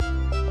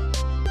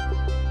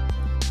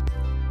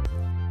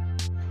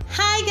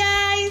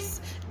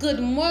Good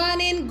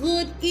morning,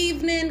 good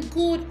evening,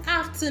 good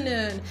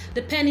afternoon,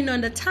 depending on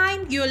the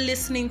time you're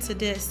listening to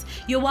this.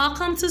 You're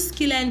welcome to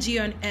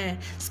SkillNG on Air.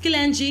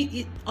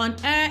 SkillNG on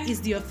Air is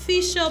the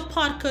official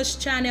podcast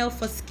channel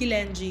for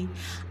SkillNG.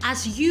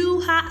 As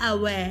you are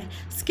aware,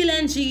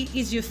 SkillNG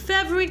is your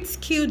favorite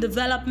skill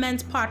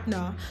development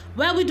partner,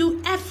 where we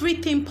do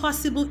everything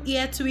possible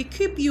here to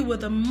equip you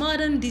with the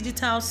modern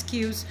digital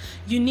skills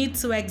you need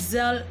to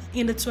excel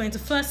in the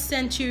 21st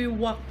century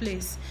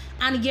workplace.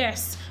 And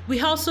yes, we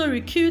also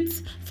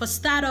recruit for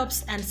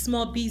startups and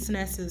small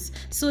businesses.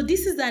 So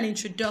this is an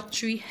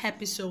introductory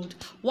episode.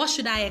 What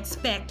should I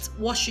expect?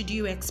 What should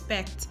you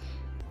expect?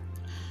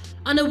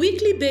 On a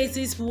weekly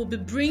basis, we will be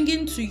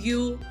bringing to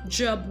you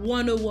Job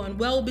 101,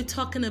 where we'll be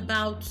talking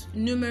about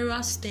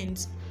numerous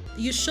things.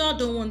 You sure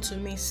don't want to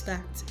miss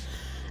that.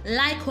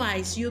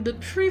 Likewise, you'll be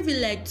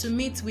privileged to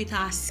meet with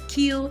our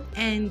skill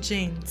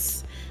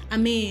engines.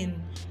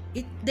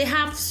 They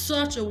have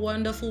such a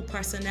wonderful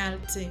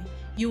personality.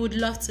 You would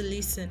love to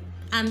listen,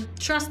 and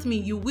trust me,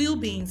 you will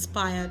be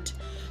inspired.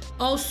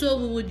 Also,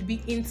 we would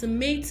be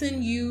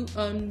intimating you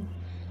on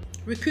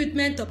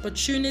recruitment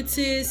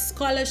opportunities,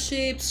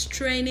 scholarships,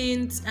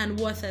 trainings, and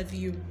what have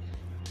you.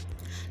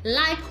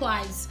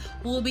 Likewise,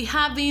 we'll be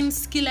having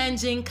skill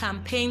engine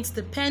campaigns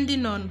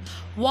depending on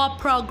what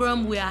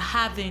program we are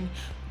having.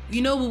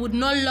 We would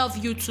not love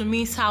you to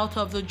miss out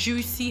of the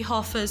juicy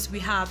offers we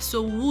have,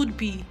 so we would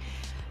be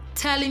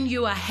telling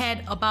you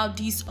ahead about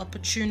these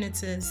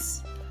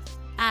opportunities.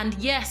 And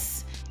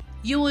yes,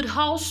 you would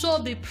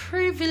also be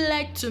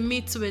privileged to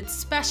meet with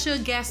special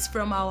guests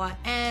from our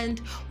end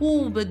who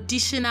will be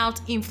dishing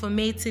out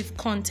informative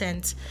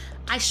content.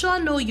 I sure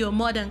know you're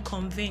more than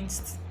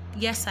convinced.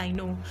 Yes, I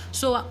know.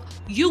 So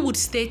you would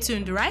stay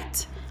tuned,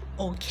 right?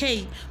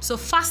 Okay, so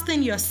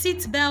fasten your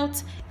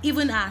seatbelt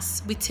even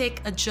as we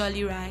take a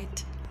jolly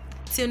ride.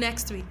 Till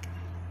next week.